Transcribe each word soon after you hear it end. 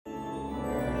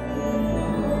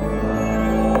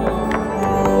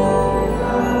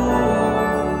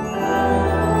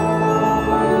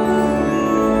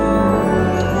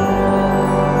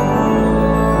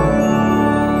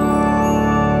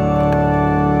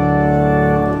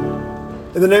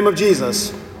In the name of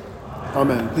Jesus,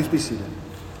 amen. Please be seated.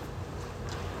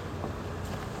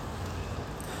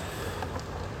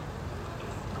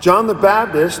 John the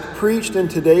Baptist preached in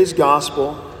today's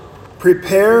gospel,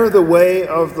 "Prepare the way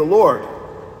of the Lord."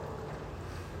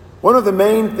 One of the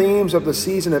main themes of the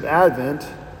season of Advent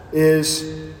is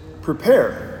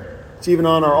prepare. It's even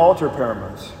on our altar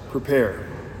paraments. Prepare.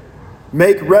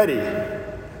 Make ready.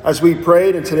 As we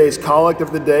prayed in today's collect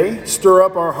of the day, stir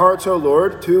up our hearts, O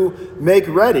Lord, to make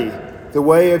ready the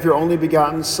way of your only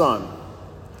begotten Son.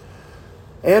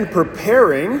 And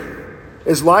preparing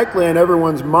is likely on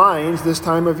everyone's minds this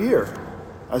time of year,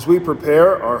 as we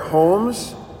prepare our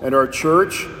homes and our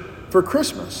church for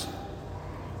Christmas.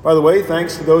 By the way,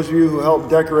 thanks to those of you who helped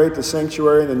decorate the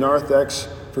sanctuary in the narthex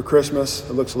for Christmas.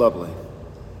 It looks lovely.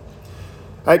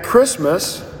 At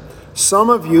Christmas, some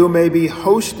of you may be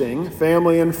hosting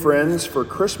family and friends for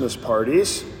Christmas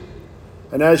parties.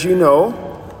 And as you know,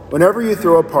 whenever you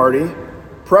throw a party,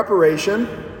 preparation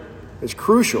is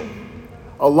crucial.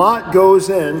 A lot goes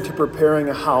into preparing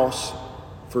a house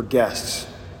for guests.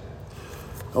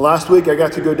 Last week, I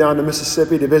got to go down to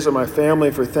Mississippi to visit my family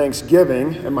for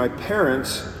Thanksgiving, and my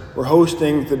parents were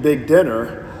hosting the big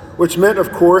dinner, which meant,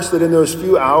 of course, that in those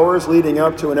few hours leading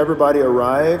up to when everybody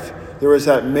arrived, there was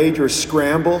that major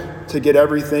scramble to get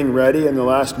everything ready in the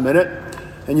last minute.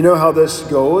 And you know how this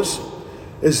goes.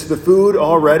 Is the food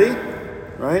all ready?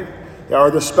 Right? Are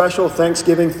the special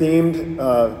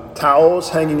Thanksgiving-themed towels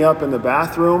hanging up in the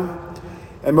bathroom?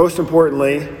 And most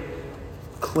importantly,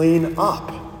 clean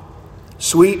up.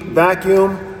 Sweep,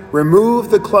 vacuum,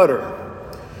 remove the clutter.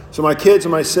 So my kids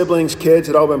and my siblings' kids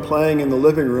had all been playing in the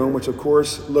living room, which of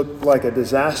course looked like a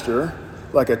disaster,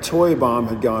 like a toy bomb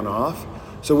had gone off.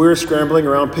 So we were scrambling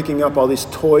around picking up all these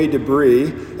toy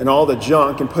debris and all the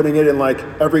junk and putting it in like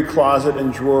every closet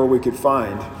and drawer we could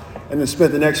find. And then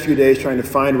spent the next few days trying to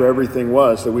find where everything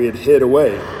was that we had hid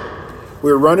away.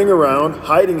 We were running around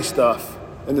hiding stuff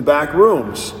in the back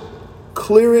rooms,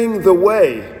 clearing the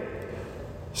way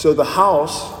so the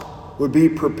house would be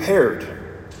prepared.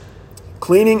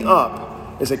 Cleaning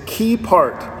up is a key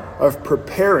part of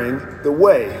preparing the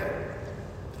way,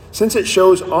 since it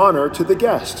shows honor to the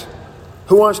guest.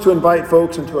 Who wants to invite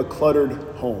folks into a cluttered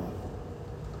home?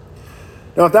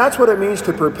 Now, if that's what it means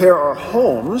to prepare our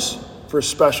homes for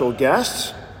special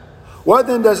guests, what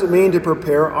then does it mean to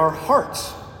prepare our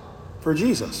hearts for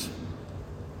Jesus?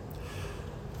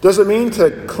 Does it mean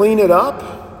to clean it up,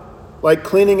 like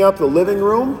cleaning up the living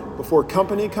room before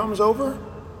company comes over?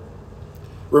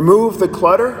 Remove the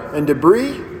clutter and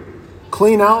debris,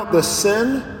 clean out the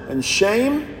sin and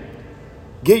shame,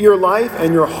 get your life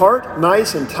and your heart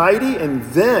nice and tidy, and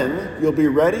then you'll be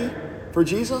ready for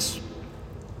Jesus?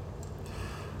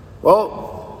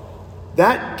 Well,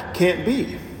 that can't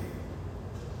be.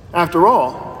 After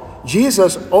all,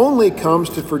 Jesus only comes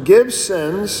to forgive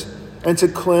sins and to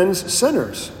cleanse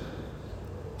sinners.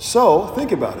 So,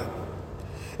 think about it.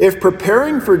 If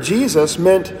preparing for Jesus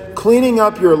meant cleaning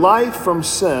up your life from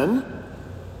sin,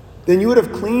 then you would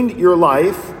have cleaned your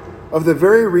life of the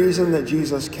very reason that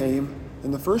Jesus came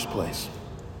in the first place.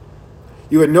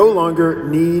 You would no longer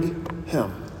need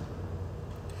him.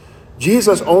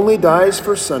 Jesus only dies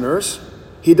for sinners.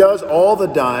 He does all the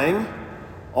dying,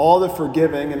 all the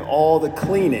forgiving, and all the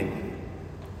cleaning.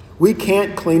 We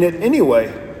can't clean it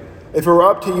anyway. If it were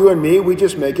up to you and me, we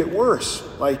just make it worse,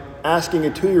 like asking a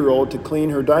 2-year-old to clean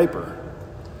her diaper.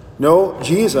 No,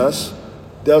 Jesus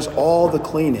does all the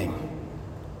cleaning.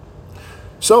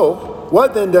 So,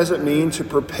 what then does it mean to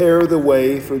prepare the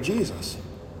way for Jesus?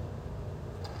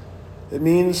 It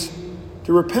means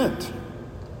to repent.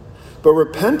 But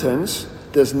repentance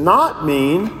does not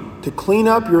mean to clean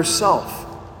up yourself,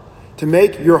 to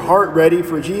make your heart ready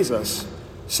for Jesus,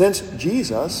 since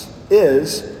Jesus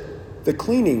is the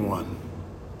cleaning one.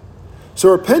 So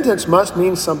repentance must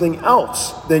mean something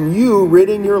else than you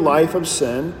ridding your life of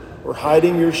sin or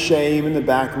hiding your shame in the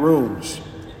back rooms.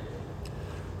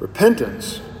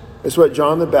 Repentance is what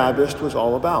John the Baptist was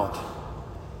all about.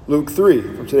 Luke 3,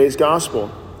 from today's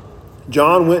gospel.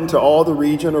 John went into all the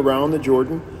region around the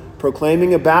Jordan,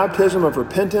 proclaiming a baptism of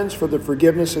repentance for the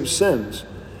forgiveness of sins,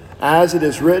 as it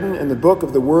is written in the book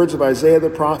of the words of Isaiah the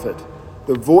prophet,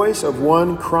 the voice of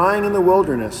one crying in the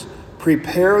wilderness,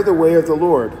 prepare the way of the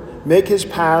Lord, make his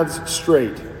paths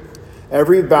straight.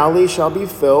 Every valley shall be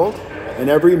filled, and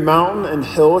every mountain and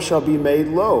hill shall be made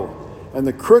low, and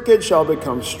the crooked shall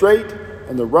become straight,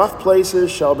 and the rough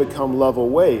places shall become level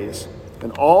ways,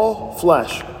 and all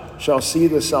flesh shall see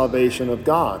the salvation of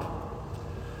God.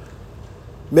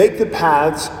 Make the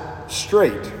paths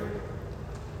straight.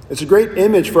 It's a great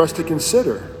image for us to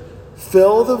consider.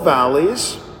 Fill the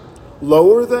valleys,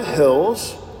 lower the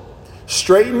hills,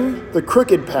 straighten the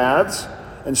crooked paths,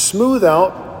 and smooth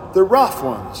out the rough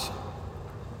ones.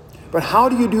 But how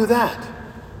do you do that?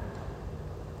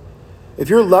 If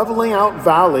you're leveling out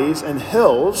valleys and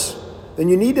hills, then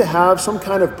you need to have some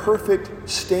kind of perfect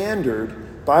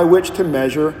standard by which to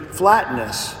measure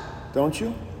flatness, don't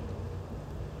you?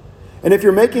 And if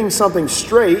you're making something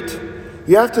straight,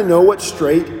 you have to know what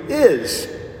straight is.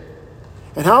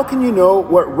 And how can you know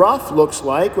what rough looks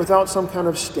like without some kind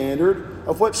of standard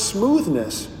of what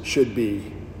smoothness should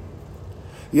be?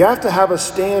 You have to have a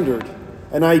standard,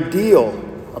 an ideal,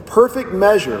 a perfect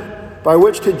measure by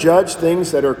which to judge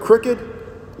things that are crooked,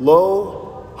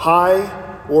 low,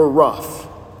 high, or rough.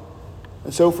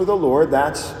 And so for the Lord,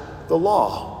 that's the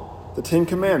law, the 10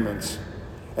 Commandments.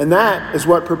 And that is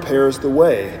what prepares the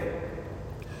way.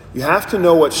 You have to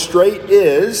know what straight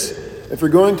is if you're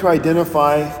going to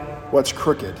identify what's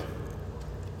crooked.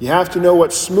 You have to know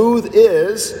what smooth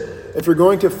is if you're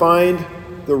going to find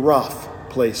the rough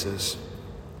places.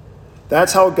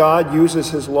 That's how God uses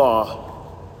his law.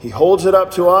 He holds it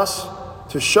up to us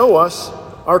to show us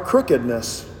our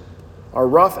crookedness, our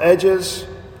rough edges,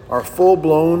 our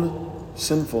full-blown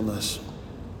sinfulness.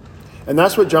 And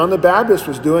that's what John the Baptist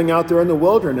was doing out there in the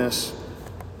wilderness.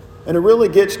 And it really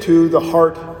gets to the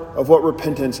heart of what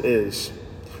repentance is.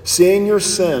 Seeing your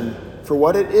sin for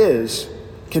what it is,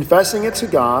 confessing it to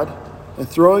God, and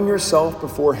throwing yourself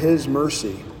before his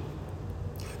mercy.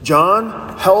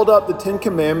 John held up the 10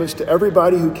 Commandments to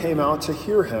everybody who came out to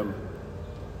hear him.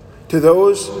 To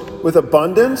those with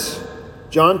abundance,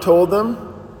 John told them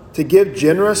to give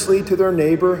generously to their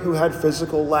neighbor who had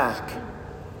physical lack.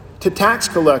 To tax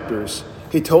collectors,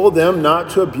 he told them not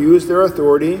to abuse their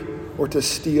authority or to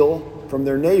steal from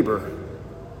their neighbor.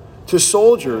 To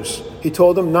soldiers, he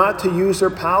told them not to use their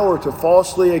power to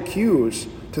falsely accuse,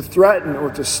 to threaten, or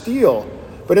to steal,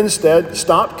 but instead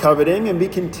stop coveting and be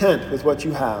content with what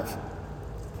you have.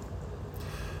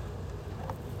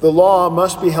 The law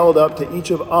must be held up to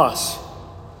each of us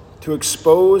to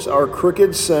expose our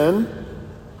crooked sin,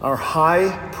 our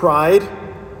high pride,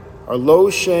 our low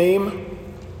shame,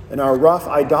 and our rough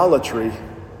idolatry.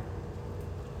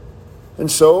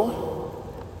 And so,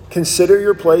 consider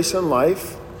your place in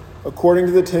life according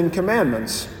to the 10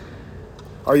 Commandments.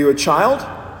 Are you a child?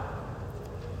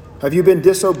 Have you been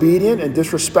disobedient and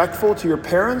disrespectful to your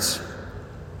parents,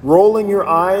 rolling your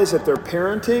eyes at their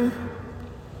parenting,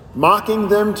 mocking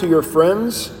them to your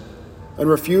friends, and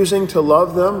refusing to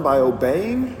love them by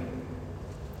obeying?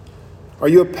 Are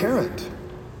you a parent?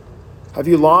 Have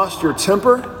you lost your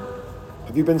temper?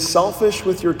 Have you been selfish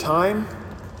with your time?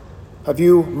 Have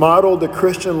you modeled the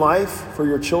Christian life for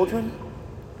your children?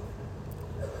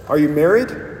 Are you married?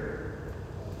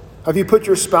 Have you put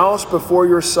your spouse before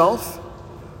yourself?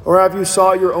 Or have you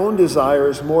sought your own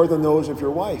desires more than those of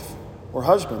your wife or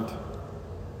husband?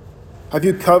 Have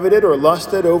you coveted or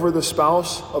lusted over the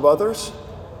spouse of others?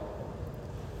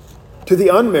 To the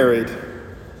unmarried,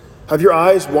 have your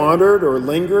eyes wandered or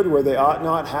lingered where they ought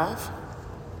not have?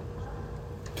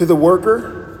 To the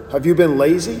worker, have you been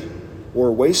lazy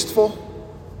or wasteful?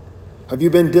 Have you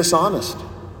been dishonest?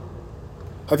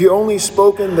 Have you only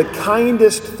spoken the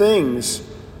kindest things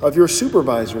of your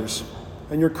supervisors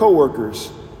and your coworkers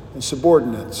and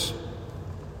subordinates?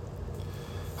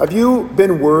 Have you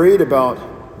been worried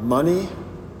about money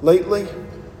lately?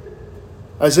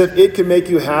 As if it could make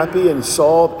you happy and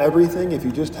solve everything if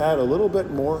you just had a little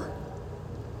bit more?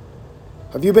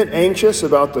 Have you been anxious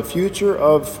about the future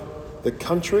of the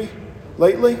country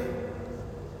lately?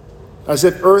 As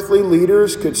if earthly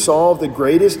leaders could solve the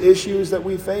greatest issues that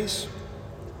we face?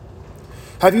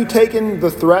 Have you taken the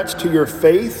threats to your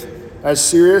faith as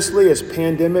seriously as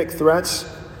pandemic threats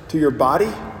to your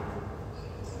body?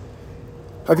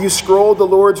 Have you scrolled the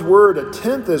Lord's Word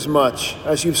 1/10 as much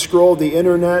as you've scrolled the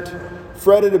internet,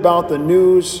 fretted about the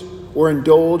news, or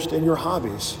indulged in your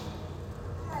hobbies?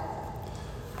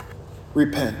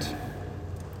 Repent.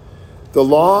 The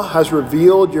law has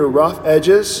revealed your rough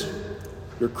edges,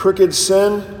 your crooked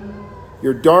sin,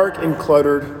 your dark and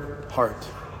cluttered heart.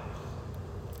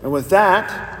 And with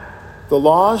that, the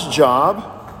law's job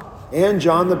and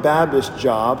John the Baptist's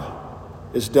job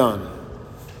is done.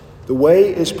 The way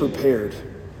is prepared.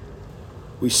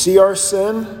 We see our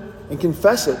sin and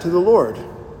confess it to the Lord.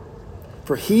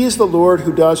 For he is the Lord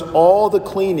who does all the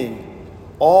cleaning,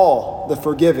 all the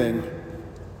forgiving.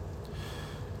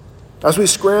 As we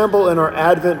scramble in our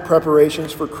Advent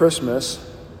preparations for Christmas,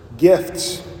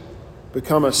 gifts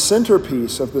become a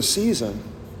centerpiece of the season.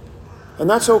 And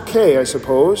that's okay, I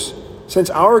suppose, since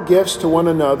our gifts to one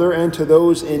another and to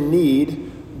those in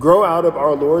need grow out of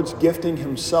our Lord's gifting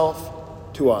himself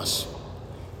to us.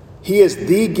 He is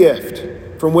the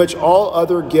gift from which all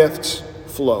other gifts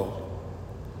flow.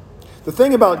 The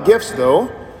thing about gifts, though,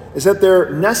 is that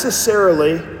they're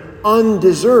necessarily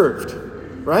undeserved,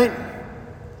 right?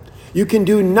 You can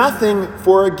do nothing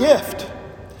for a gift.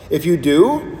 If you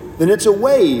do, then it's a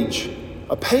wage,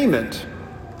 a payment.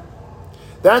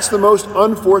 That's the most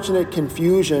unfortunate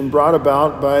confusion brought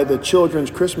about by the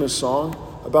children's Christmas song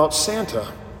about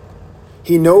Santa.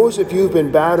 He knows if you've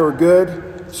been bad or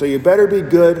good, so you better be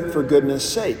good for goodness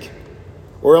sake,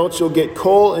 or else you'll get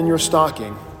coal in your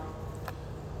stocking.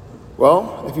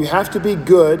 Well, if you have to be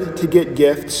good to get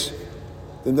gifts,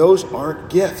 then those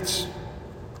aren't gifts.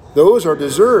 Those are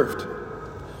deserved.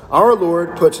 Our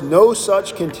Lord puts no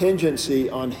such contingency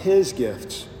on his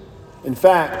gifts. In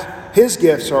fact, his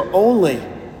gifts are only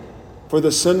for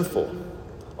the sinful,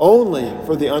 only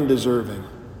for the undeserving.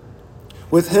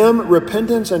 With him,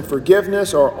 repentance and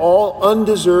forgiveness are all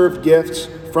undeserved gifts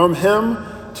from him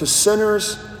to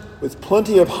sinners with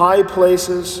plenty of high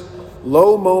places,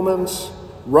 low moments,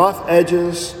 rough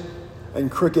edges,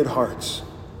 and crooked hearts.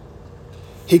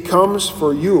 He comes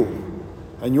for you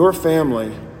and your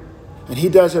family, and he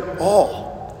does it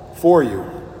all for you.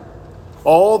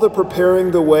 All the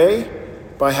preparing the way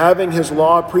by having his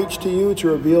law preached to you to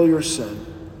reveal your sin.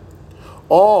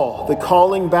 All the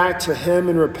calling back to him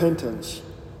in repentance.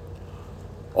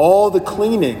 All the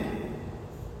cleaning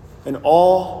and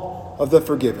all of the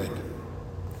forgiving.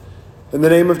 In the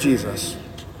name of Jesus,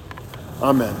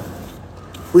 amen.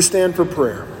 We stand for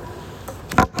prayer.